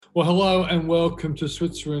Well, hello and welcome to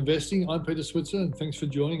Switzer Investing. I'm Peter Switzer and thanks for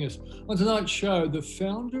joining us. On tonight's show, the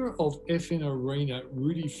founder of FN Arena,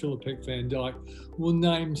 Rudy Philippek van Dijk, will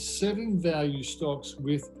name 7 value stocks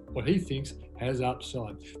with what he thinks has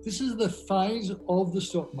upside. This is the phase of the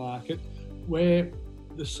stock market where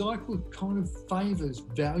the cycle kind of favours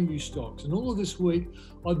value stocks. And all of this week,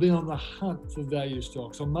 I've been on the hunt for value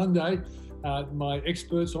stocks. On Monday, my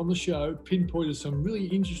experts on the show pinpointed some really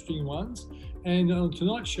interesting ones. And on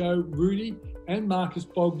tonight's show, Rudy and Marcus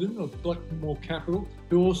Bogdan of Blackmore Capital,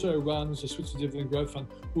 who also runs the Switzer Dividend Growth Fund,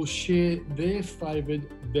 will share their favoured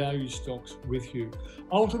value stocks with you.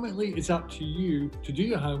 Ultimately, it's up to you to do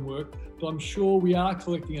your homework, but I'm sure we are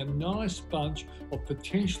collecting a nice bunch of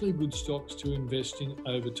potentially good stocks to invest in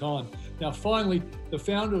over time. Now, finally, the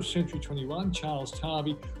founder of Century 21, Charles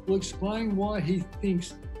Tarby, will explain why he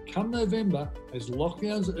thinks come November, as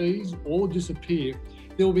lockdowns ease or disappear,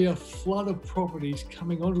 there will be a flood of properties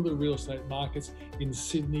coming onto the real estate markets in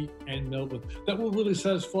Sydney and Melbourne. That will really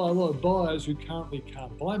satisfy a lot of buyers who currently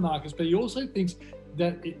can't buy markets, but he also thinks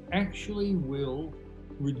that it actually will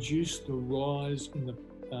reduce the rise in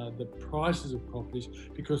the prices of properties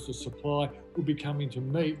because the supply will be coming to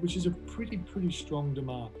meet, which is a pretty strong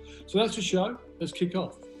demand. So that's the show. Let's kick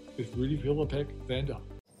off with Rudy Philippek van Dijk.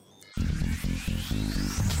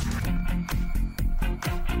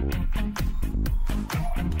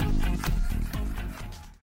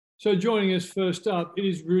 So joining us first up, it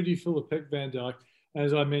is Rudy Philippek van Dijk.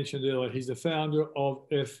 As I mentioned earlier, he's the founder of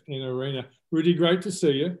FN Arena. Rudy, great to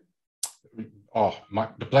see you. Oh,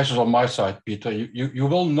 the pleasure's on my side, Peter. You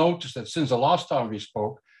will notice that since the last time we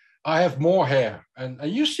spoke, I have more hair, and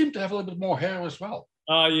you seem to have a little bit more hair as well.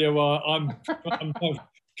 Yeah, well, I'm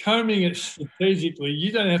combing it strategically.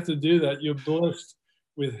 You don't have to do that. You're blessed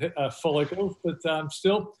with follicles, but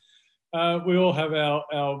still, we all have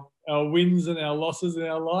our wins and our losses in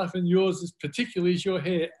our life, and yours is particularly your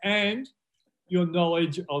hair and your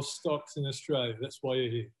knowledge of stocks in Australia. That's why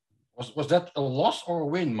you're here. Was that a loss or a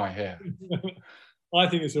win, my hair? I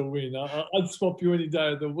think it's a win. I'd swap you any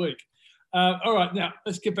day of the week. All right, now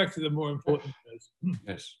let's get back to the more important things.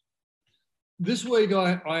 Yes. This week,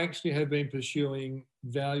 I actually have been pursuing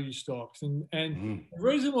value stocks, and the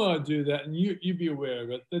reason why I do that, and you be aware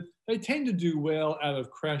of it, that they tend to do well out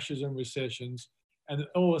of crashes and recessions, and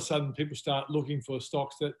all of a sudden people start looking for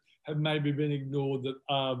stocks that have maybe been ignored that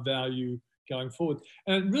are value going forward.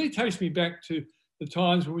 And it really takes me back to the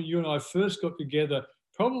times when you and I first got together,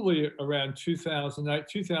 probably around 2008,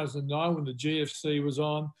 2009, when the GFC was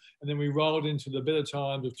on, and then we rolled into the better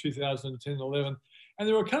times of 2010, 11. And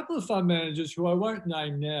there were a couple of fund managers who I won't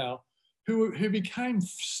name now, who became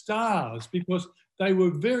stars because they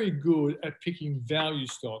were very good at picking value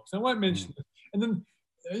stocks. I won't mention it. And then,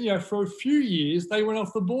 for a few years, they went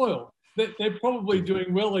off the boil. They're probably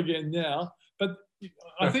doing well again now, but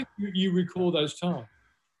I think you recall those times.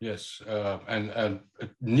 Yes, and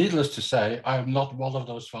needless to say, I am not one of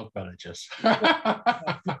those fund managers.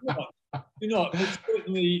 You're not, but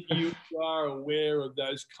certainly you are aware of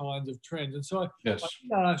those kinds of trends. And so yes. I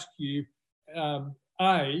want to ask you,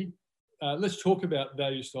 let's talk about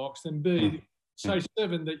value stocks, and B, say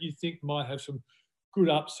 7 that you think might have some good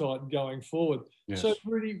upside going forward. Yes. So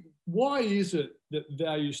really, why is it that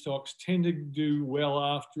value stocks tend to do well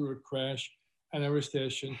after a crash and a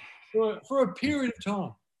recession for a period of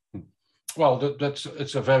time? Well,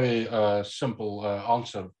 it's a very simple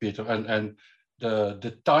answer, Peter, and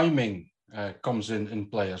the timing comes in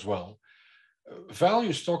play as well.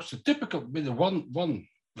 Value stocks, the typical one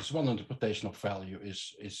interpretation of value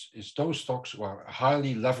is those stocks who are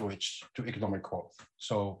highly leveraged to economic growth.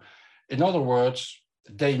 So, in other words,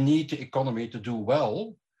 they need the economy to do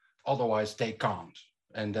well, otherwise they can't,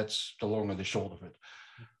 and that's the long and the short of it.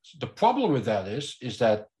 The problem with that is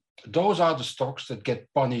that those are the stocks that get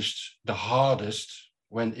punished the hardest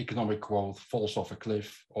when economic growth falls off a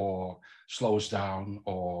cliff or slows down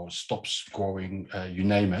or stops growing, you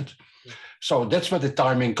name it. So that's where the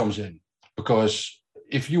timing comes in, because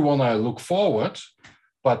if you want to look forward,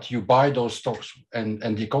 but you buy those stocks and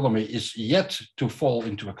the economy is yet to fall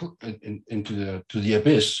into the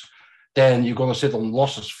abyss, then you're going to sit on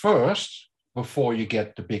losses first before you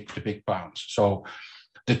get the big bounce. So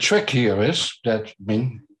the trick here is that,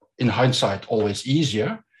 in hindsight, always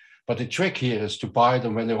easier, but the trick here is to buy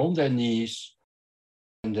them when they're on their knees,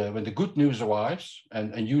 and when the good news arrives,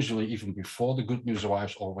 and usually even before the good news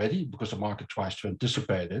arrives already, because the market tries to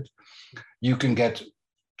anticipate it, you can get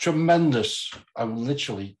tremendous,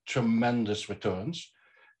 literally tremendous returns.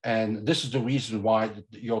 And this is the reason why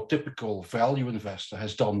your typical value investor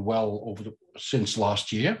has done well since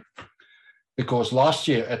last year, because last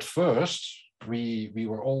year at first, we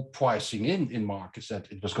were all pricing in markets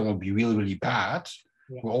that it was going to be really, really bad.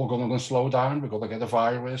 Yeah. We're all going to slow down. We're going to get a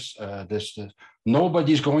virus.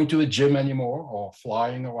 Nobody's going to a gym anymore or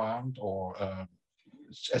flying around or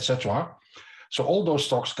etc. So all those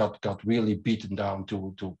stocks got really beaten down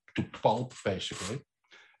to pulp, basically.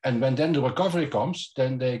 And when then the recovery comes,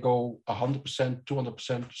 then they go 100%,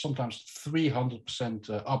 200%, sometimes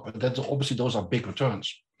 300% up. And that's obviously those are big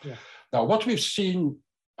returns. Yeah. Now, what we've seen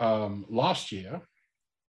last year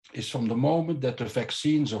is from the moment that the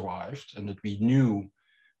vaccines arrived and that we knew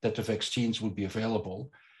that the vaccines would be available,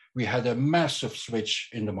 we had a massive switch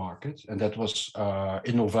in the market. And that was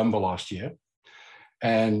in November last year.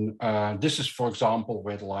 And this is, for example,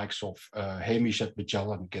 where the likes of Hamish at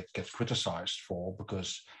Magellan get criticized for,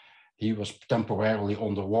 because he was temporarily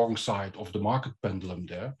on the wrong side of the market pendulum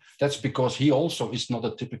there. That's because he also is not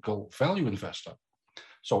a typical value investor.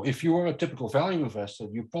 So if you were a typical value investor,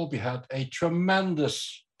 you probably had a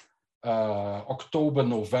tremendous October,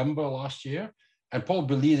 November last year, and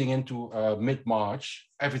probably leading into mid-March,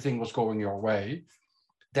 everything was going your way.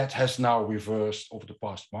 That has now reversed over the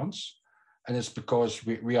past months. And it's because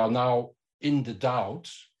we are now in the doubt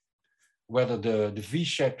whether the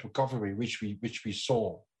V-shaped recovery, which we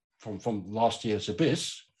saw from last year's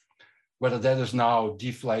abyss, whether that is now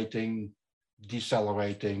deflating,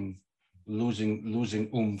 decelerating, losing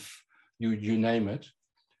oomph, you name it.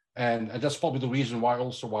 And that's probably the reason why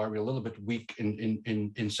we're a little bit weak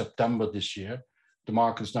in September this year. The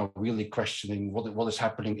market is now really questioning what is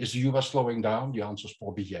happening. Is the US slowing down? The answer is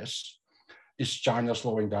probably yes. Is China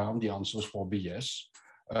slowing down? The answer is probably yes.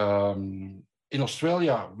 In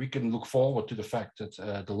Australia, we can look forward to the fact that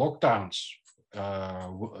the lockdowns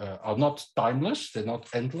are not timeless, they're not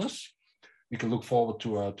endless. We can look forward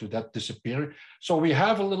to that disappearing. So we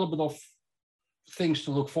have a little bit of things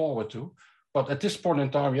to look forward to. But at this point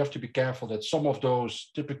in time, you have to be careful that some of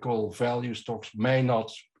those typical value stocks may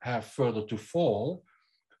not have further to fall,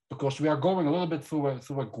 because we are going a little bit through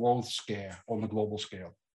a growth scare on a global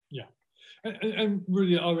scale. Yeah. And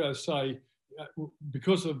really, I would say,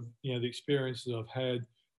 because of the experiences I've had,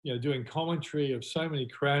 doing commentary of so many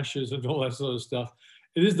crashes and all that sort of stuff,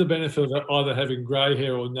 it is the benefit of either having grey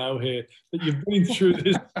hair or no hair that you've been through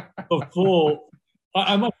this before.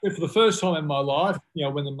 I must say, for the first time in my life,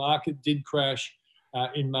 when the market did crash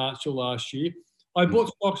in March of last year, I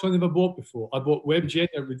bought stocks I never bought before. I bought Webjet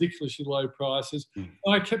at ridiculously low prices. And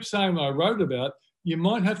I kept saying, when I wrote about, you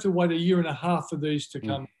might have to wait a year and a half for these to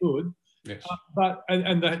come good. Yes. But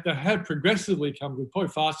they have progressively come good, probably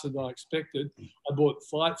faster than I expected. I bought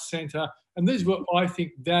Flight Centre, and these were, I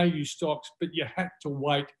think, value stocks, but you had to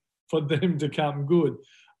wait for them to come good.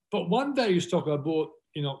 But one value stock I bought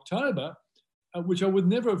in October, which I would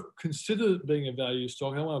never have considered being a value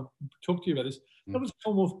stock, and I want to talk to you about this, that was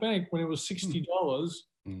Commonwealth Bank when it was $60.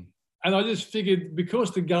 And I just figured,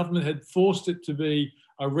 because the government had forced it to be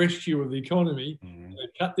a rescue of the economy, they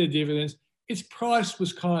cut their dividends, its price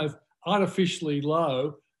was kind of artificially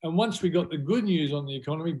low. And once we got the good news on the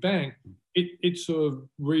economy, bang, it sort of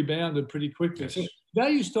rebounded pretty quickly. Yes. So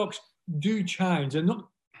value stocks do change. They're not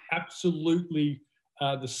absolutely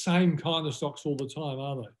the same kind of stocks all the time,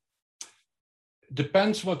 are they?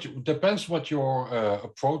 Depends what your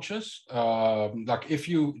approach is. Like if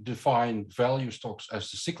you define value stocks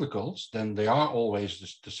as the cyclicals, then they are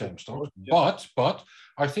always the same stocks. Yeah. But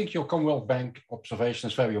I think your Commonwealth Bank observation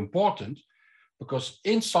is very important, because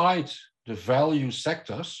inside the value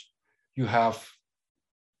sectors, you have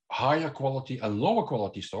higher quality and lower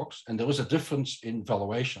quality stocks, and there is a difference in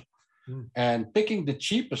valuation. And picking the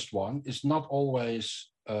cheapest one is not always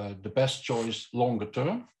the best choice longer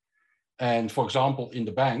term. And for example, in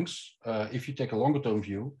the banks, if you take a longer term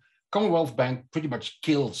view, Commonwealth Bank pretty much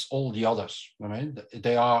kills all the others. I mean,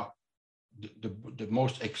 they are the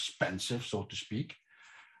most expensive, so to speak.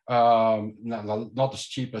 Not as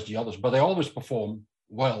cheap as the others, but they always perform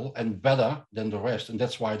well and better than the rest, and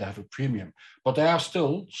that's why they have a premium. But they are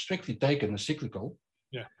still, strictly taken, a cyclical.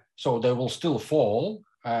 Yeah. So they will still fall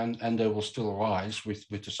and they will still rise with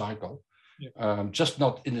the cycle. Yeah. Just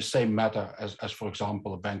not in the same matter as, for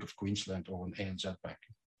example, a Bank of Queensland or an ANZ Bank.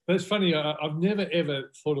 But it's funny, I've never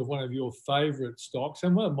ever thought of one of your favourite stocks,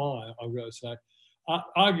 and one of mine, I've got to say,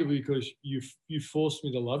 arguably because you forced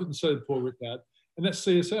me to love it, and so did Paul Rickard, and that's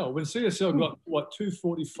CSL. When CSL got,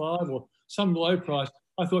 $2.45 or some low price,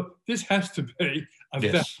 I thought, this has to be a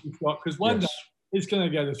value stock, because one day it's going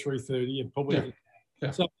to go to $3.30 and probably...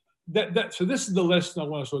 Yeah. So so this is the lesson I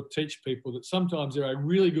want to sort of teach people, that sometimes there are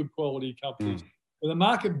really good quality companies where the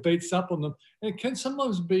market beats up on them, and it can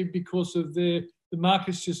sometimes be because of the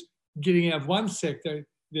market's just getting out of one sector.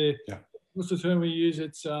 What's the term we use?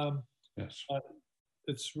 It's Yes.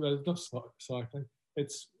 It's not cycling.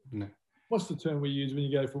 It's No. what's the term we use when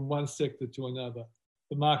you go from one sector to another?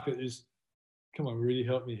 The market is, come on, really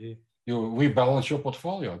help me here. You rebalance your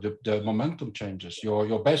portfolio. The momentum changes.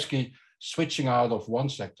 You're basically switching out of one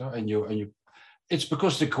sector, and you. It's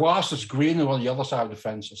because the grass is greener on the other side of the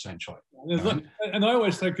fence, essentially. Right? And I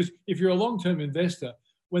always say, because if you're a long-term investor,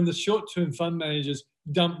 when the short-term fund managers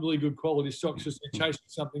dump really good quality stocks because they're chasing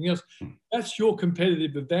something else, that's your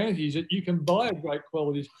competitive advantage, that you can buy a great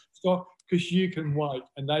quality stock because you can wait,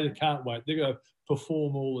 and they can't wait. They're going to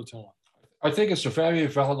perform all the time. I think it's a very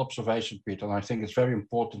valid observation, Peter, and I think it's very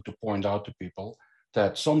important to point out to people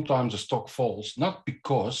that sometimes a stock falls not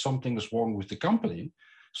because something is wrong with the company.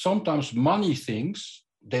 Sometimes money thinks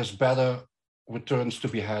there's better returns to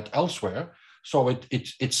be had elsewhere, so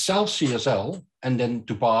it sells CSL and then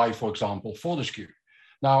to buy, for example, Fortescue.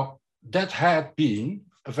 Now, that had been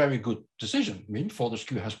a very good decision. I mean,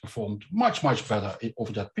 Fortescue has performed much, much better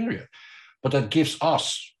over that period. But that gives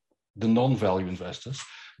us, the non-value investors,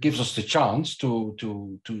 gives us the chance to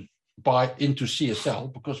buy into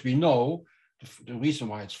CSL, because we know the reason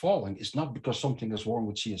why it's falling is not because something is wrong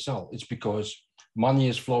with CSL. It's because money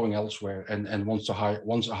is flowing elsewhere and wants a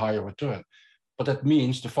higher return. But that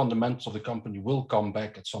means the fundamentals of the company will come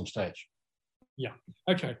back at some stage. Yeah.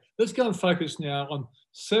 Okay. Let's go and focus now on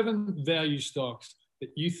 7 value stocks that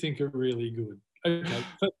you think are really good. Okay.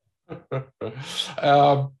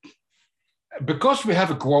 Because we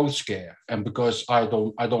have a growth scare, and because I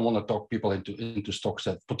don't want to talk people into stocks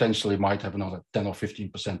that potentially might have another 10 or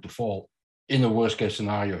 15% to fall in a worst case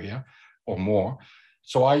scenario here or more.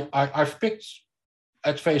 So I've picked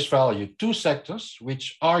at face value 2 sectors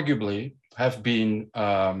which arguably have been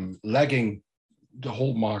lagging the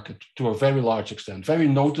whole market to a very large extent, very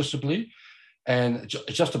noticeably. And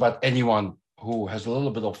just about anyone who has a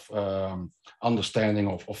little bit of understanding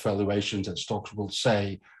of valuations and stocks will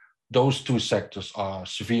say those 2 sectors are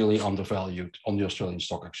severely undervalued on the Australian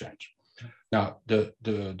Stock Exchange. Now,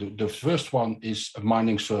 the first one is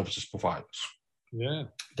mining services providers. Yeah.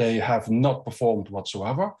 They have not performed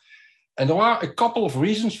whatsoever. And there are a couple of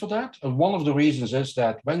reasons for that. And one of the reasons is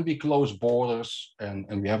that when we close borders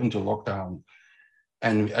and we have into lockdown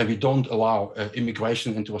and we don't allow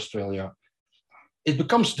immigration into Australia, it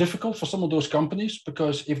becomes difficult for some of those companies,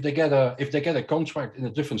 because if they get a contract in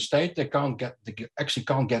a different state, they actually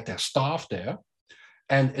can't get their staff there.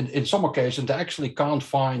 And in some occasions, they actually can't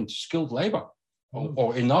find skilled labor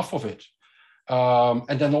or enough of it.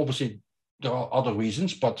 And then obviously there are other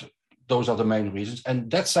reasons, but those are the main reasons.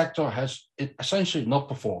 And that sector has essentially not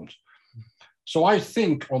performed. So I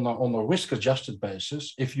think on a risk-adjusted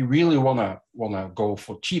basis, if you really wanna go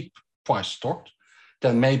for cheap price stock,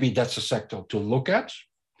 then maybe that's a sector to look at.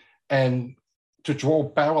 And to draw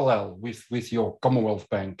parallel with your Commonwealth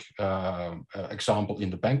Bank example in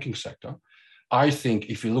the banking sector, I think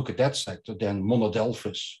if you look at that sector, then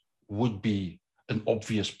Monadelphous would be an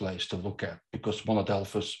obvious place to look at, because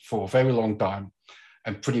Monadelphous for a very long time,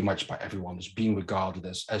 and pretty much by everyone, is being regarded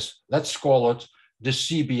as let's call it the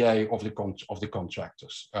CBA of the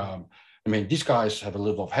contractors. I mean, these guys have a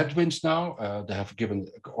little of headwinds now. They have given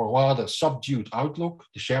a rather subdued outlook.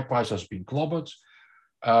 The share price has been clobbered.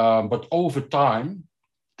 But over time,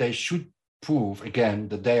 they should prove again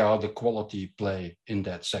that they are the quality play in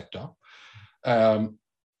that sector.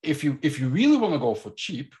 If you really want to go for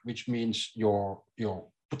cheap, which means your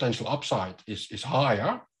potential upside is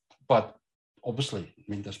higher, but obviously, I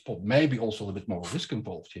mean, there's maybe also a little bit more risk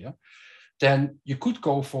involved here, then you could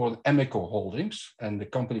go for Emeco Holdings, and the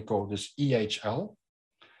company code is EHL.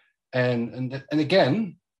 And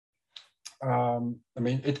again, I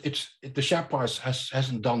mean, the share price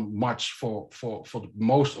hasn't done much for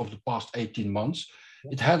most of the past 18 months.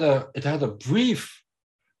 It had a brief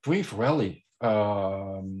rally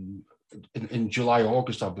in July,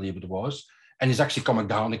 August, I believe it was, and it's actually coming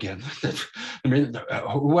down again. I mean,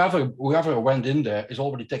 whoever went in there is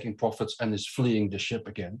already taking profits and is fleeing the ship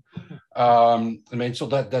again. I mean, so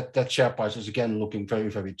that share price is again looking very,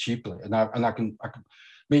 very cheaply. And I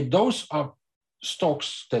mean, those are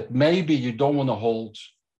stocks that maybe you don't want to hold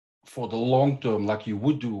for the long term, like you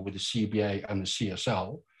would do with the CBA and the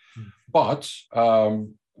CSL. But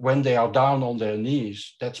when they are down on their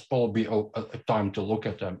knees, that's probably a time to look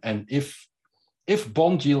at them. And if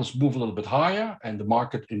bond yields move a little bit higher and the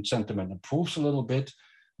market in sentiment improves a little bit,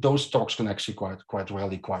 those stocks can actually quite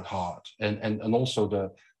rally quite hard. And also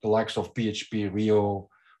the likes of BHP, Rio,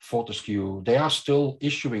 Fortescue, they are still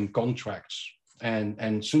issuing contracts.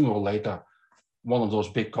 And sooner or later, one of those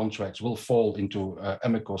big contracts will fall into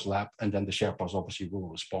Emeco's lap, and then the share price obviously will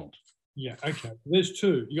respond. Yeah, okay. There's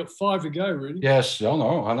two. You got five to go, really. Yes, I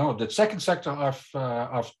know. The second sector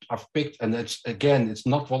I've picked, and it's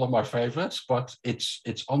not one of my favorites, but it's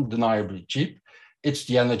undeniably cheap. It's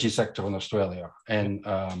the energy sector in Australia, and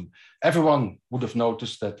everyone would have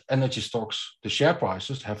noticed that energy stocks, the share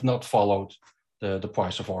prices, have not followed the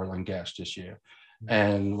price of oil and gas this year,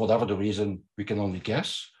 and whatever the reason, we can only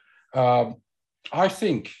guess. I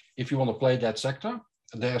think if you want to play that sector,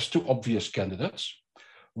 there's two obvious candidates.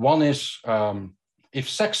 One is if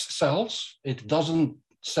SEX sells, it doesn't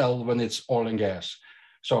sell when it's oil and gas.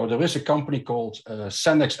 So there is a company called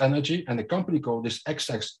Senex Energy, and the company code is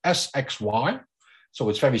SXY. So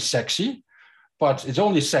it's very sexy, but it's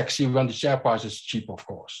only sexy when the share price is cheap, of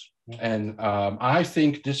course. And I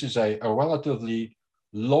think this is a relatively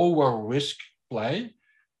lower risk play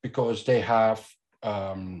because they have,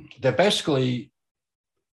 they're basically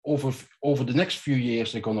over the next few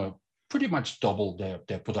years, they're going to pretty much double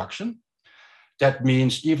their production. That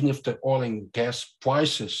means even if the oil and gas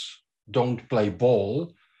prices don't play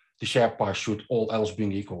ball, the share price should, all else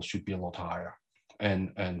being equal, should be a lot higher.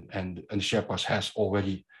 And the share price has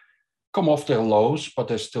already come off their lows, but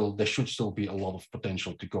there should still be a lot of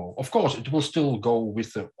potential to go. Of course, it will still go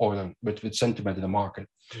with the oil, with sentiment in the market.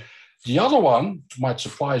 Yeah. The other one might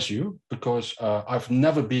surprise you because I've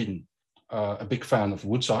never been a big fan of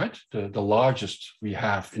Woodside, the largest we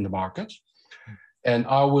have in the market. And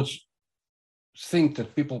I would think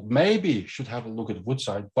that people maybe should have a look at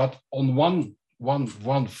Woodside, but on one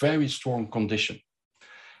very strong condition.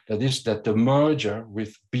 That is that the merger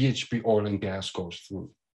with BHP Oil and Gas goes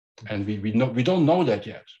through. And we don't know that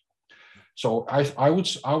yet. So I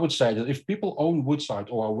would say that if people own Woodside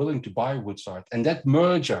or are willing to buy Woodside, and that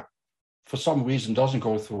merger for some reason doesn't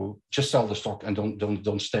go through, just sell the stock and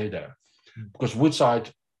don't stay there. Because Woodside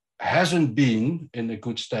hasn't been in a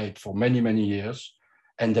good state for many years,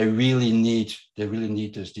 and they really need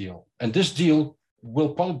this deal. And this deal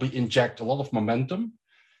will probably inject a lot of momentum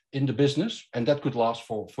in the business, and that could last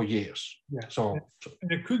for years. Yeah.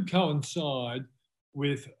 And it could coincide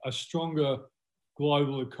with a stronger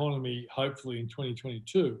global economy, hopefully in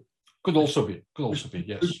 2022. Could also be,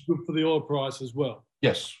 yes. Good for the oil price as well.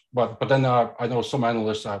 Yes, but then I know some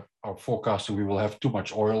analysts are forecasting we will have too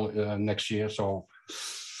much oil next year. So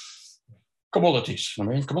commodities,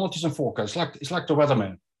 commodities and forecasts, it's like the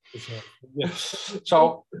weatherman. Right. Yeah.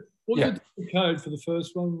 So what's the ticker code for the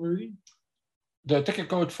first one, Rudy? The ticker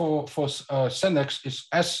code for Senex is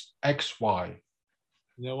SXY.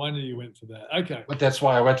 No wonder you went for that. Okay. But that's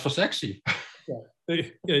why I went for sexy.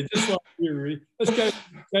 Okay. Yeah, just like you, Rudy. Let's go.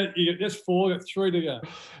 That's four, got three to go.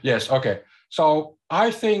 Yes, okay. So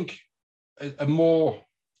I think a more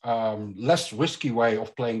less risky way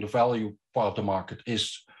of playing the value part of the market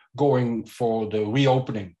is going for the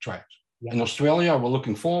reopening trade. Yeah. In Australia, we're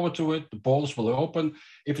looking forward to it. The borders will open.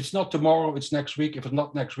 If it's not tomorrow, it's next week. If it's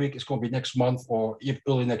not next week, it's going to be next month or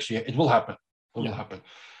early next year. It will happen. It will happen.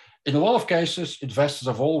 In a lot of cases, investors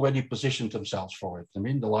have already positioned themselves for it.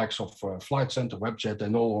 The likes of Flight Centre, Webjet, they're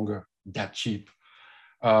no longer that cheap.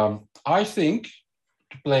 I think,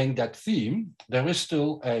 playing that theme, there is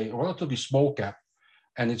still a relatively small cap,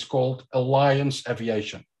 and it's called Alliance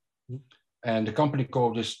Aviation. And the company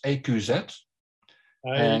code is AQZ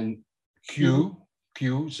and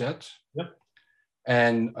QZ. Yep.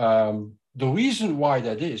 And the reason why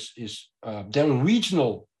that is they're a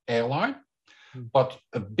regional airline, but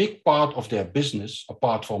a big part of their business,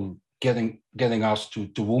 apart from getting us to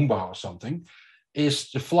Toowoomba or something, is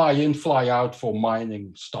the fly in, fly out for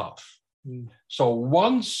mining staff. So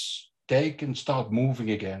once they can start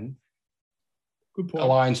moving again,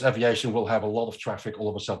 Alliance Aviation will have a lot of traffic all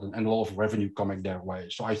of a sudden and a lot of revenue coming their way.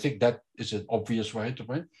 So I think that is an obvious way to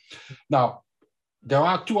play. Now, there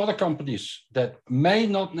are two other companies that may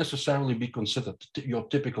not necessarily be considered your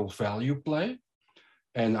typical value play.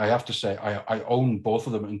 And I have to say, I own both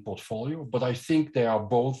of them in portfolio, but I think they are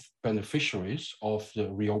both beneficiaries of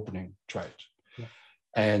the reopening trade. Yeah.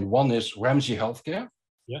 And one is Ramsay Health Care.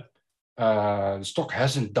 Yeah. The stock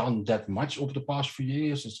hasn't done that much over the past few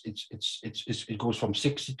years. It goes from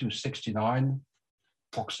 60 to 69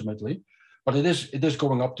 approximately, but it is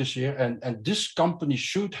going up this year. And this company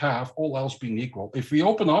should have, all else being equal, if we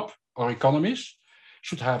open up our economies,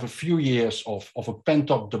 should have a few years of a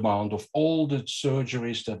pent-up demand of all the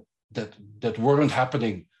surgeries that weren't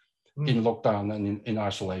happening in lockdown and in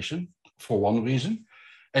isolation, for one reason.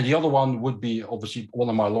 And the other one would be obviously one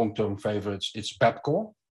of my long-term favorites. It's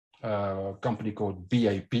Bapcor, a company called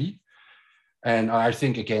BAP. And I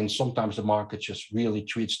think, again, sometimes the market just really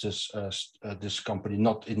treats this company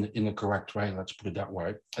not in a correct way, let's put it that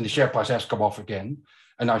way. And the share price has come off again.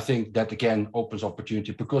 And I think that, again, opens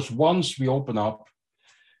opportunity, because once we open up,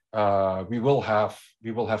 we will have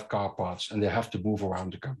car parts, and they have to move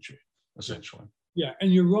around the country, essentially. Yeah,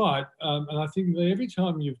 and you're right. And I think that every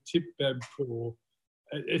time you've tipped Bapcor,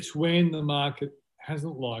 it's when the market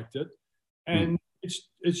hasn't liked it, and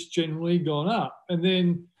it's generally gone up, and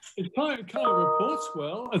then it kind of reports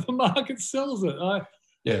well, and the market sells it.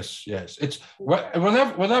 Yes. It's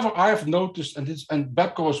whenever I have noticed, and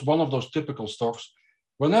Bapcor is one of those typical stocks.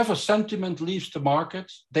 Whenever sentiment leaves the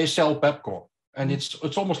market, they sell Bapcor, and it's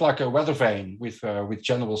almost like a weather vane with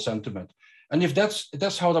general sentiment. And if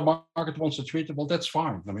that's how the market wants to treat it, well, that's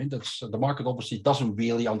fine. I mean, that's the market obviously doesn't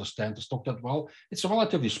really understand the stock that well. It's a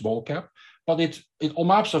relatively small cap, but it on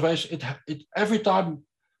my observation, it every time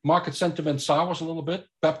market sentiment sours a little bit,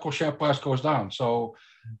 Bapcor share price goes down. So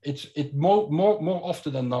it more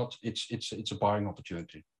often than not, it's a buying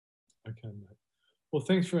opportunity. Okay, mate. Well,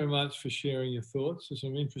 thanks very much for sharing your thoughts. There's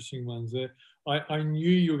some interesting ones there. I knew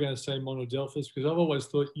you were going to say Monadelphous, because I've always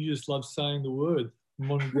thought you just love saying the word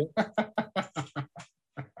Monadelphous.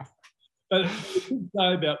 But I should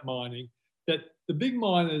say about mining that the big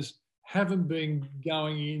miners haven't been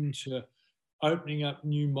going into opening up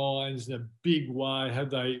new mines in a big way, have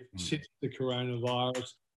they, since the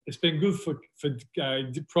coronavirus? It's been good for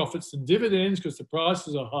profits and dividends because the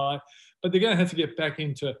prices are high, but they're going to have to get back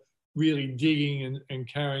into really digging and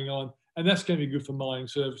carrying on. And that's going to be good for mining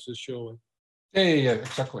services, surely. Yeah,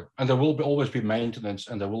 exactly. And there will always be maintenance,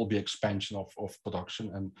 and there will be expansion of production.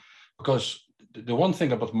 And because the one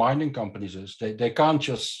thing about mining companies is they can't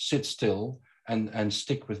just sit still and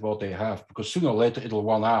stick with what they have, because sooner or later it'll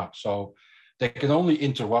run out. So they can only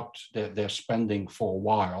interrupt their spending for a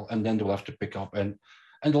while, and then they'll have to pick up. And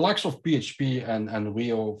the likes of BHP and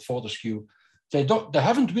Rio, Fortescue, they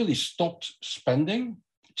haven't really stopped spending.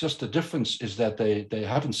 Just the difference is that they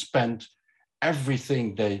haven't spent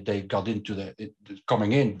everything they got into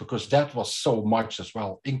coming in, because that was so much as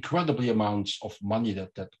well, incredibly amounts of money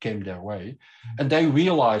that came their way. And they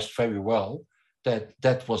realized very well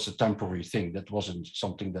that was a temporary thing. That wasn't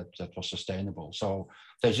something that was sustainable. So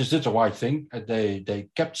they just did the right thing. They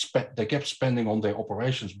kept spending on their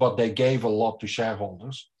operations, but they gave a lot to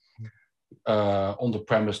shareholders on the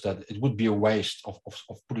premise that it would be a waste of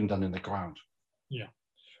putting that in the ground. Yeah.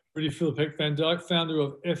 Rudi Filapek-Vandyck, founder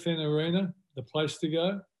of FN Arena, the place to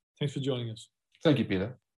go. Thanks for joining us. Thank you,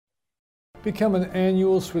 Peter. Become an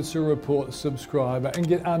annual Switzer Report subscriber and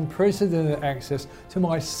get unprecedented access to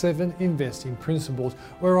my 7 investing principles,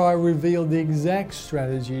 where I reveal the exact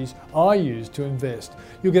strategies I use to invest.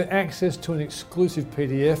 You'll get access to an exclusive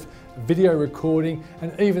PDF, video recording,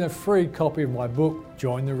 and even a free copy of my book,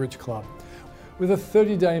 Join the Rich Club. With a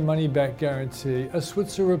 30-day money-back guarantee, a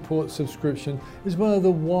Switzer Report subscription is one of the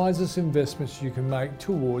wisest investments you can make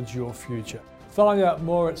towards your future. Find out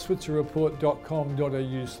more at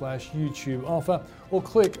switzerreport.com.au/YouTube offer, or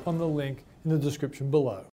click on the link in the description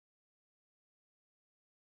below.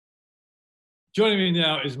 Joining me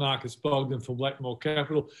now is Marcus Bogdan from Blackmore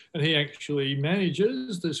Capital, and he actually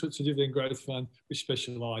manages the Switzer Dividend Growth Fund, which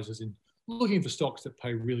specialises in looking for stocks that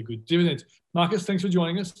pay really good dividends. Marcus, thanks for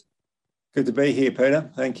joining us. Good to be here, Peter.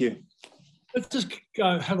 Thank you. Let's just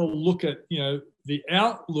go have a look at the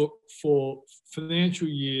outlook for financial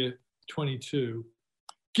year 22.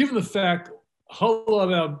 Given the fact a whole lot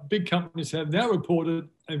of our big companies have now reported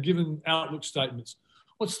and given outlook statements,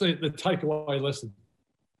 what's the takeaway lesson?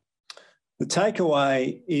 The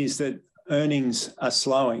takeaway is that earnings are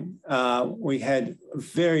slowing. We had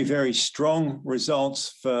very, very strong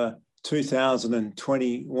results for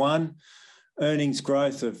 2021. Earnings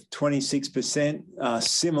growth of 26%,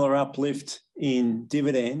 similar uplift in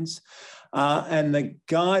dividends. And the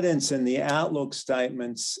guidance and the outlook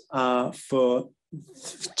statements for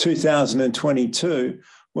 2022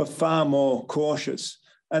 were far more cautious.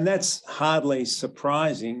 And that's hardly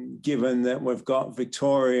surprising, given that we've got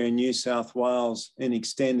Victoria and New South Wales in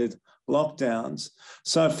extended lockdowns.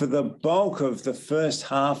 So for the bulk of the first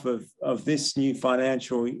half of this new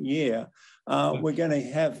financial year, we're going to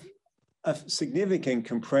have a significant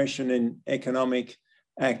compression in economic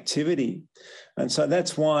activity. And so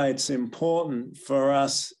that's why it's important for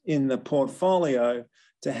us in the portfolio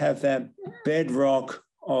to have that bedrock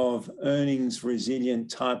of earnings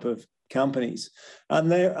resilient type of companies.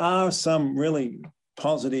 And there are some really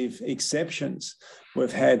positive exceptions.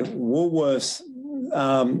 We've had Woolworths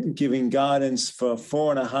giving guidance for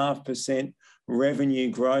 4.5%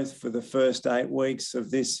 revenue growth for the first 8 weeks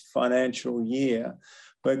of this financial year.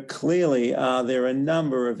 but clearly there are a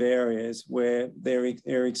number of areas where they're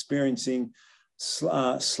experiencing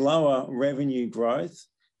slower revenue growth.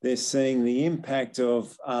 They're seeing the impact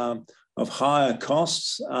of higher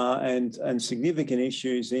costs and significant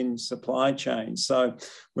issues in supply chains. So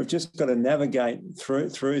we've just got to navigate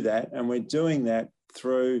through that, and we're doing that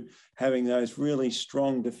through having those really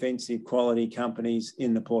strong defensive quality companies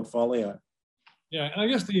in the portfolio. Yeah, and I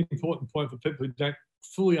guess the important point for people who don't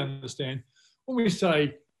fully understand, when we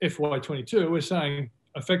say FY22, we're saying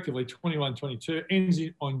effectively 21-22 ends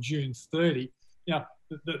on June 30. Now,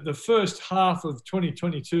 the first half of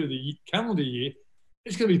 2022, the calendar year,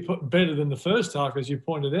 it's going to be better than the first half, as you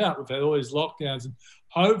pointed out. We've had all these lockdowns, and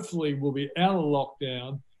hopefully we'll be out of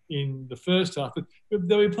lockdown in the first half, but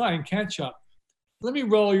they'll be playing catch up. Let me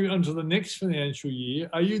roll you onto the next financial year.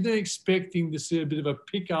 Are you then expecting to see a bit of a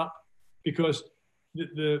pickup because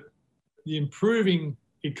the improving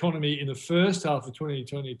economy in the first half of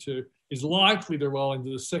 2022 is likely to roll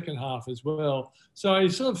into the second half as well? So are you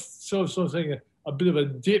sort of seeing a bit of a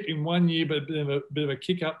dip in one year, but a bit of a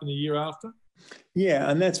kick up in the year after? Yeah,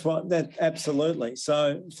 and that absolutely.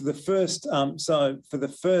 So for the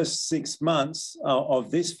first 6 months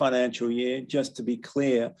of this financial year, just to be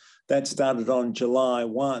clear, that started on July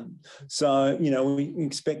 1. So, we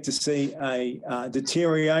expect to see a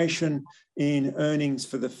deterioration in earnings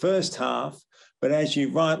for the first half. But as you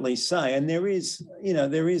rightly say, and there is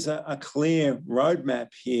a clear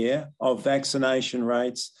roadmap here of vaccination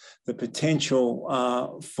rates, the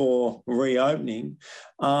potential for reopening,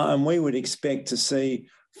 and we would expect to see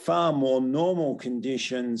far more normal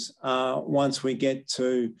conditions once we get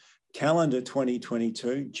to calendar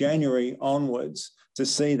 2022, January onwards, to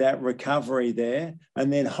see that recovery there.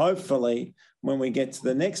 And then hopefully when we get to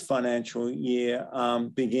the next financial year,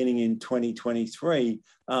 beginning in 2023,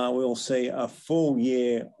 we'll see a full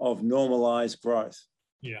year of normalised growth.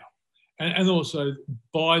 Yeah. And also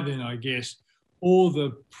by then, I guess, all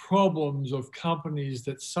the problems of companies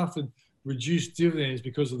that suffered reduced dividends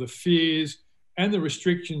because of the fears and the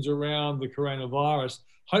restrictions around the coronavirus,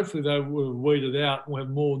 hopefully they will have weeded out and we'll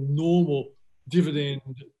have more normal dividend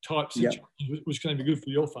type situations, which is going to be good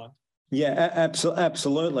for your fund. Yeah,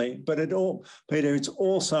 absolutely. But Peter, it's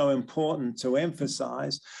also important to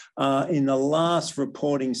emphasise in the last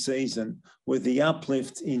reporting season, with the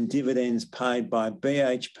uplift in dividends paid by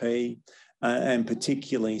BHP and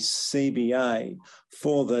particularly CBA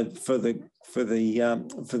for the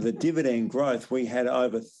dividend growth, we had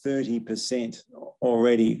over 30%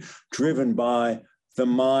 already, driven by the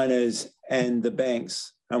miners and the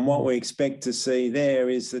banks. And what we expect to see there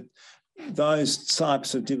is that those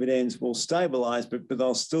types of dividends will stabilise, but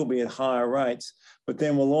they'll still be at higher rates. But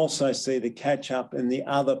then we'll also see the catch up in the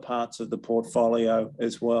other parts of the portfolio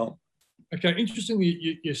as well. Okay,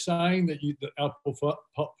 interestingly, you're saying that our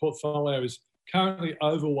portfolio is currently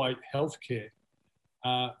overweight healthcare.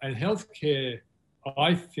 And healthcare,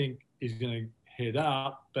 I think, is going to head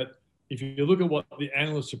up. But if you look at what the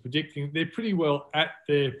analysts are predicting, they're pretty well at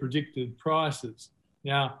their predicted prices.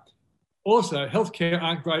 Now, also, healthcare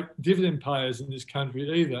aren't great dividend payers in this country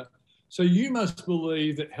either. So you must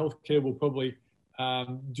believe that healthcare will probably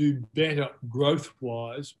do better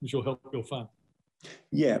growth-wise, which will help your fund.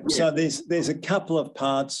 Yeah, so there's a couple of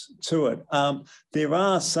parts to it. There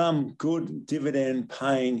are some good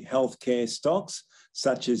dividend-paying healthcare stocks,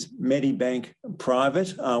 such as Medibank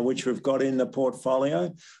Private, which we've got in the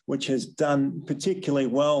portfolio, which has done particularly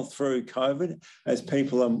well through COVID as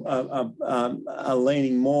people are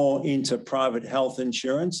leaning more into private health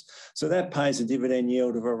insurance. So that pays a dividend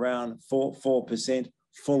yield of around 4%,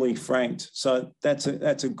 fully franked. So that's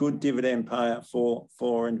a good dividend payer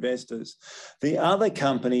for investors. The other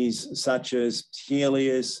companies, such as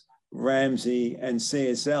Healius, Ramsay and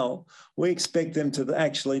CSL, we expect them to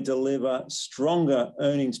actually deliver stronger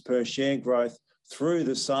earnings per share growth through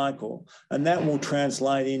the cycle, and that will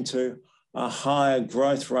translate into a higher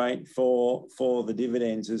growth rate for the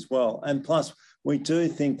dividends as well. And plus, we do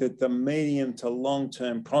think that the medium to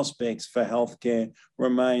long-term prospects for healthcare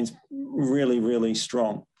remains really, really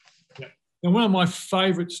strong. Yeah. Now, one of my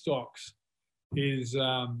favourite stocks is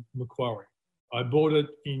Macquarie. I bought it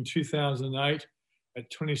in 2008 at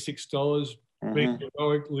 $26, being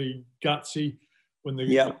heroically gutsy when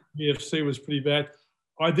the EFC was pretty bad.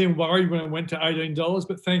 I then worried when it went to $18,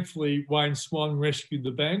 but thankfully Wayne Swan rescued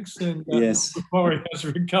the banks, and Macquarie has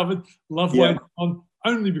recovered. Love Wayne Swan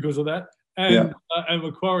only because of that. And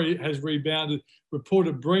Macquarie has rebounded,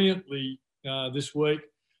 reported brilliantly this week.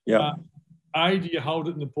 A, do you hold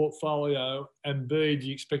it in the portfolio? And B, do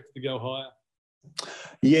you expect it to go higher?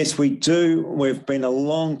 Yes, we do. We've been a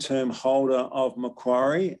long-term holder of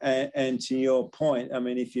Macquarie, and to your point, I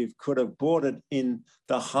mean, if you could have bought it in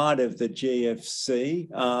the height of the GFC,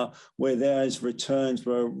 where those returns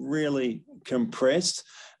were really compressed,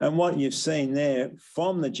 and what you've seen there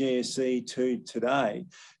from the GFC to today,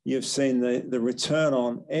 you've seen the return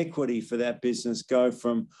on equity for that business go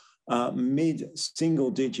from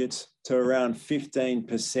mid-single digits to around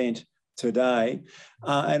 15% today.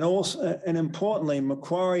 And importantly,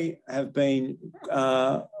 Macquarie have been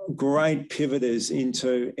great pivoters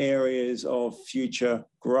into areas of future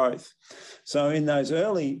growth. So in those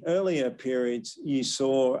earlier periods, you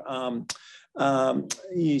saw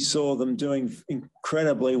them doing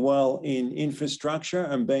incredibly well in infrastructure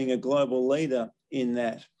and being a global leader in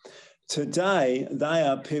that. Today, they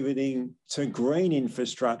are pivoting to green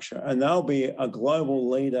infrastructure, and they'll be a global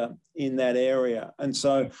leader in that area. And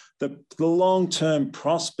so the long-term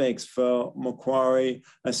prospects for Macquarie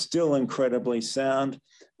are still incredibly sound.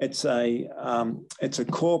 It's a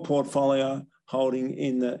core portfolio holding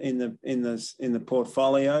in the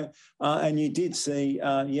portfolio, and you did see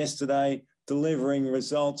yesterday delivering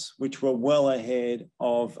results which were well ahead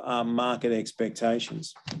of market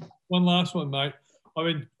expectations. One last one, mate.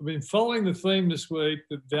 I've been following the theme this week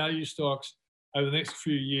that value stocks over the next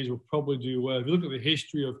few years will probably do well. If you look at the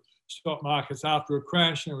history of stock markets after a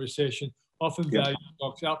crash and a recession, often value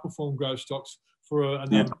stocks outperform growth stocks for a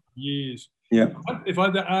number of years. If I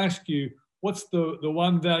had to ask you, what's the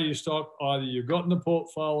one value stock either you've got in the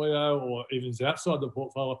portfolio or even is outside the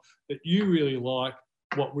portfolio that you really like,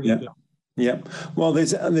 what would it be? Yeah, well,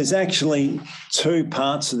 there's actually two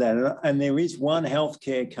parts of that, and there is one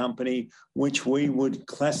healthcare company which we would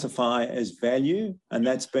classify as value, and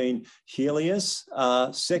that's been Healius,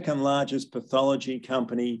 second largest pathology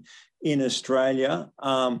company in Australia.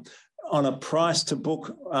 On a price to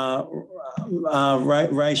book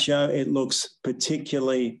ratio, it looks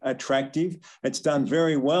particularly attractive. It's done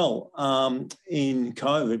very well in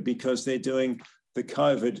COVID because they're doing the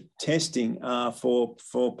COVID testing for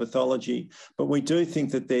pathology. But we do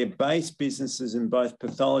think that their base businesses in both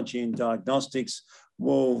pathology and diagnostics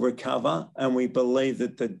will recover. And we believe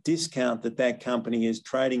that the discount that company is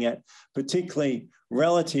trading at, particularly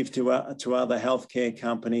relative to other healthcare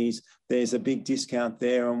companies, there's a big discount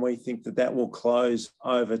there. And we think that will close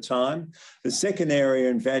over time. The second area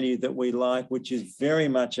in value that we like, which is very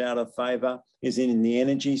much out of favour, is in the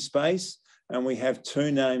energy space. And we have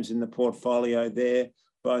two names in the portfolio there,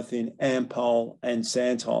 both in Ampol and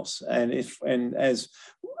Santos. And as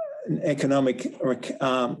economic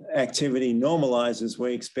activity normalises,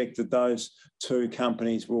 we expect that those two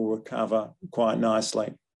companies will recover quite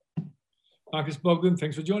nicely. Marcus Bogdan,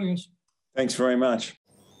 thanks for joining us. Thanks very much.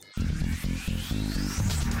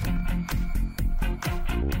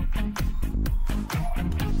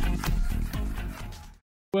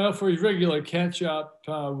 Well, for his regular catch-up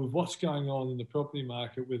with what's going on in the property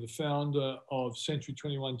market with the founder of Century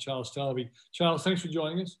 21, Charles Talby. Charles, thanks for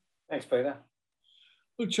joining us. Thanks, Peter.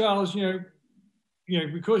 Look, Charles,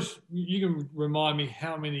 because you can remind me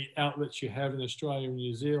how many outlets you have in Australia and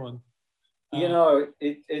New Zealand.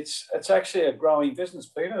 It's actually a growing business,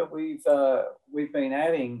 Peter. We've been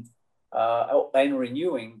adding and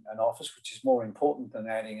renewing an office, which is more important than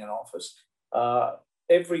adding an office,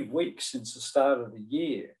 every week since the start of the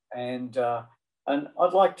year. And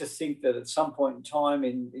I'd like to think that at some point in time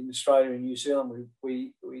in Australia and New Zealand,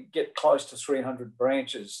 we get close to 300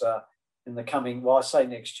 branches in the coming, I say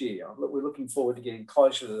next year. We're looking forward to getting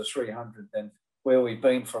closer to the 300 than where we've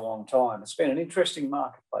been for a long time. It's been an interesting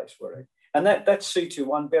marketplace for it. And that's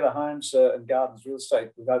C21, Better Homes and Gardens Real Estate.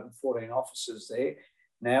 We've opened 14 offices there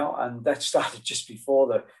now, and that started just before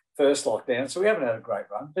the first lockdown. So we haven't had a great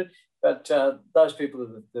run, but those people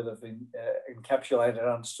that have been encapsulated and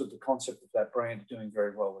understood the concept of that brand are doing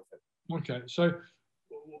very well with it. Okay, so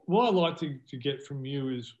what I'd like to get from you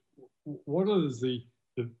is what is the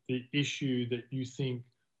issue that you think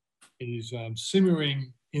is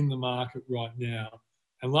simmering in the market right now?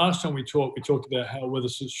 And last time we talked about whether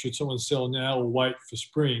should someone sell now or wait for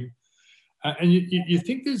spring. And you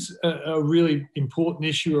think there's a really important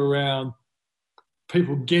issue around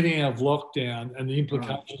people getting out of lockdown and the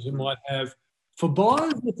implications it might have for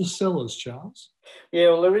buyers or for sellers, Charles?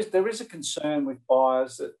 Yeah, well, there is a concern with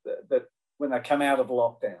buyers that when they come out of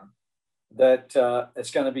lockdown, that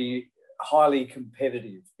it's going to be highly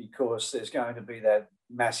competitive because there's going to be that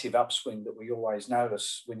massive upswing that we always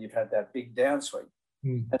notice when you've had that big downswing.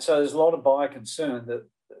 And so there's a lot of buyer concern that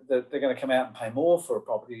they're going to come out and pay more for a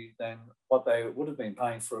property than what they would have been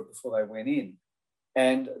paying for it before they went in.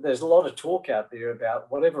 And there's a lot of talk out there about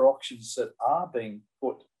whatever auctions that are being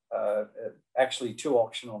put actually to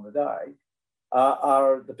auction on the day,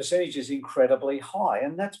 the percentage is incredibly high,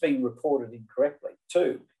 and that's being reported incorrectly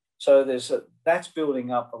too. So that's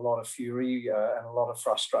building up a lot of fury and a lot of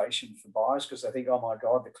frustration for buyers, because they think, oh my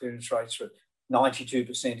God, the clearance rates were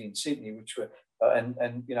 92% in Sydney, which were and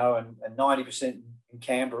 90% in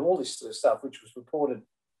Canberra, all this sort of stuff, which was reported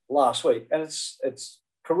last week, and it's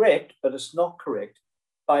correct, but it's not correct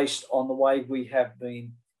based on the way we have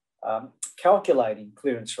been calculating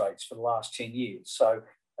clearance rates for the last 10 years. So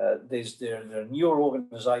there are newer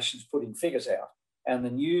organisations putting figures out, and the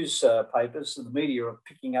newspapers and the media are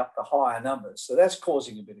picking up the higher numbers. So that's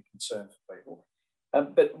causing a bit of concern for people.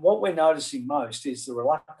 But what we're noticing most is the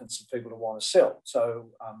reluctance of people to want to sell.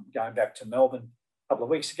 So going back to Melbourne a couple of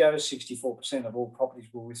weeks ago, 64% of all properties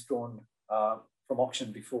were withdrawn from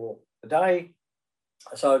auction before the day.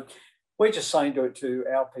 So we're just saying to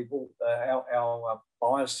our people, our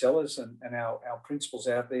buyers, sellers, and our principals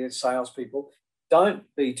out there, salespeople, don't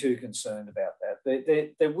be too concerned about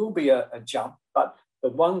that. There will be a jump, but the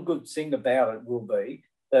one good thing about it will be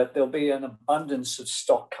that there'll be an abundance of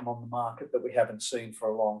stock come on the market that we haven't seen for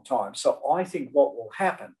a long time. So I think what will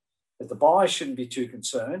happen is the buyers shouldn't be too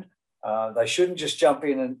concerned. They shouldn't just jump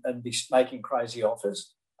in and be making crazy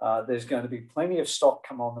offers. There's going to be plenty of stock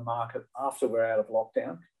come on the market after we're out of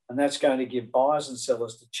lockdown, and that's going to give buyers and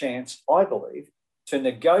sellers the chance, I believe, to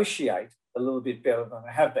negotiate a little bit better than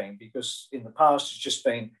they have been, because in the past it's just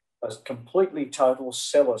been a completely total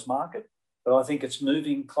seller's market. But I think it's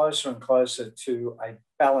moving closer and closer to a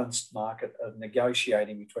balanced market of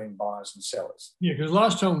negotiating between buyers and sellers. Yeah, because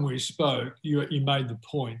last time we spoke, you made the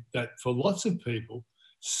point that for lots of people,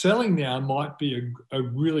 selling now might be a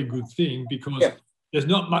really good thing, because there's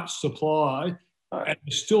not much supply, and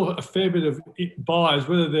there's still a fair bit of buyers,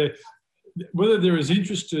 whether they're as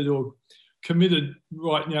interested or committed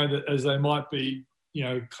right now as they might be,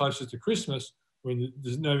 closer to Christmas, when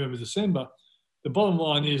there's November, December. The bottom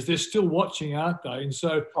line is they're still watching, aren't they? And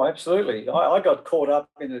so, absolutely. I got caught up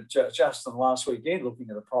in it just on last weekend looking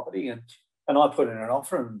at a property, and I put in an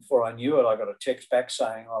offer, and before I knew it, I got a text back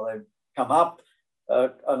saying, "Oh, they've come up,"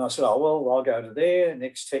 and I said, "Oh well, I'll go to there."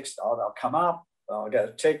 Next text, "Oh, they'll come up." I'll go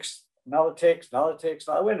to text, another text, another text.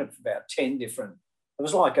 I went for about 10 different. It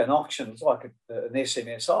was like an auction. It was like an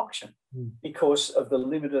SMS auction because of the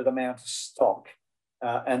limited amount of stock,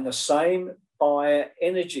 and the same buyer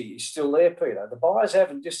energy is still there, Peter. The buyers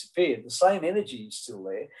haven't disappeared. The same energy is still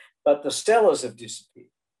there, but the sellers have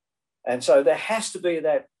disappeared. And so there has to be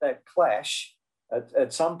that clash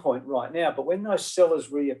at some point right now. But when those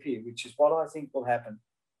sellers reappear, which is what I think will happen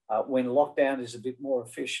when lockdown is a bit more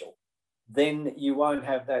official, then you won't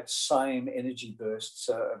have that same energy bursts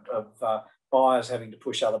of buyers having to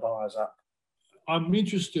push other buyers up. I'm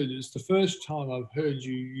interested. It's the first time I've heard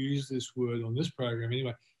you use this word on this program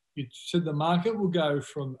anyway. You said the market will go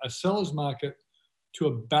from a seller's market to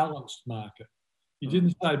a balanced market. You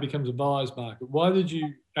didn't say it becomes a buyer's market. Why did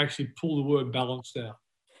you actually pull the word balanced out?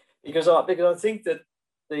 Because I think that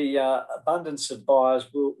the abundance of buyers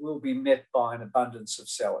will be met by an abundance of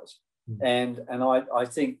sellers. And I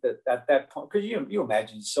think that at that point, because you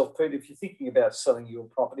imagine yourself, Peter, if you're thinking about selling your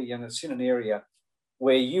property and it's in an area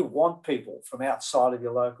where you want people from outside of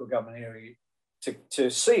your local government area to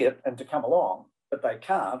see it and to come along, but they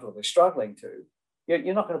can't, or they're struggling to,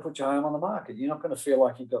 you're not going to put your home on the market. You're not going to feel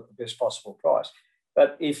like you've got the best possible price.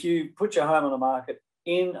 But if you put your home on the market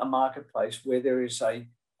in a marketplace where there is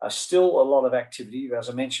still a lot of activity, as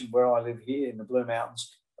I mentioned, where I live here in the Blue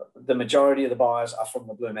Mountains, the majority of the buyers are from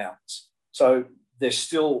the Blue Mountains. So there's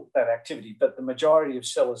still that activity, but the majority of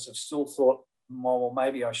sellers have still thought, well,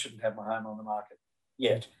 maybe I shouldn't have my home on the market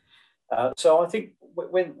yet. So I think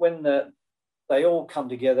when they all come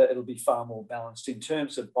together, it'll be far more balanced in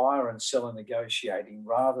terms of buyer and seller negotiating,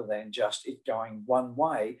 rather than just it going one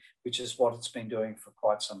way, which is what it's been doing for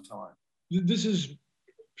quite some time. This is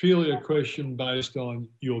purely a question based on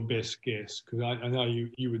your best guess, because I know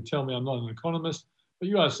you would tell me I'm not an economist, but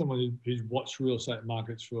you are someone who's watched real estate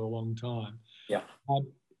markets for a long time. Yeah.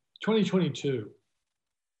 2022,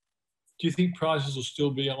 do you think prices will still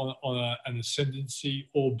be on an ascendancy,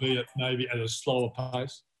 albeit maybe at a slower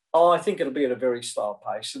pace? Oh, I think it'll be at a very slow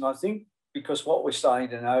pace. And I think because what we're starting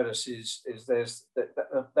to notice is there's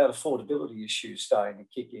that affordability issue starting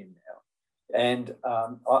to kick in now. And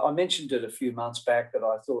I mentioned it a few months back that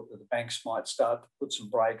I thought that the banks might start to put some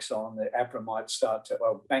brakes on, the APRA might start to,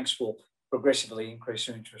 well, banks will progressively increase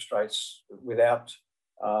their interest rates without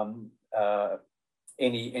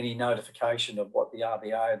any notification of what the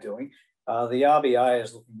RBA are doing. The RBA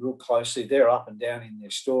is looking real closely. They're up and down in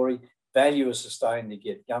their story. Valuers are starting to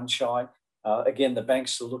get gun shy. Again, the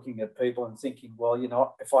banks are looking at people and thinking, well, you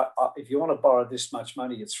know, if you want to borrow this much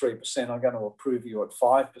money at 3%, I'm going to approve you at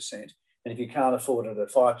 5%. And if you can't afford it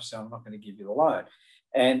at 5%, I'm not going to give you the loan.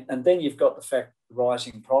 And then you've got the fact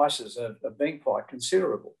rising prices are being quite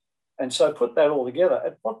considerable. And so put that all together,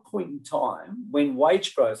 at what point in time, when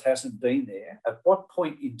wage growth hasn't been there, at what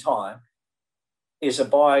point in time is a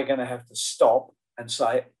buyer going to have to stop and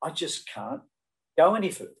say, I just can't go any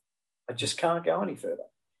further. I just can't go any further.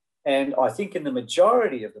 And I think in the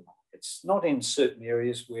majority of the markets, not in certain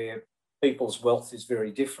areas where people's wealth is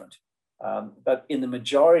very different, but in the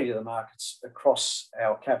majority of the markets across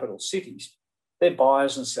our capital cities, they're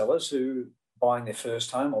buyers and sellers who are buying their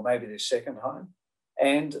first home or maybe their second home,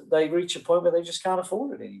 and they reach a point where they just can't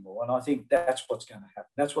afford it anymore. And I think that's what's going to happen.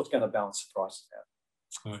 That's what's going to balance the prices out.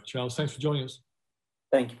 All right, Charles, thanks for joining us.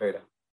 Thank you, Peter.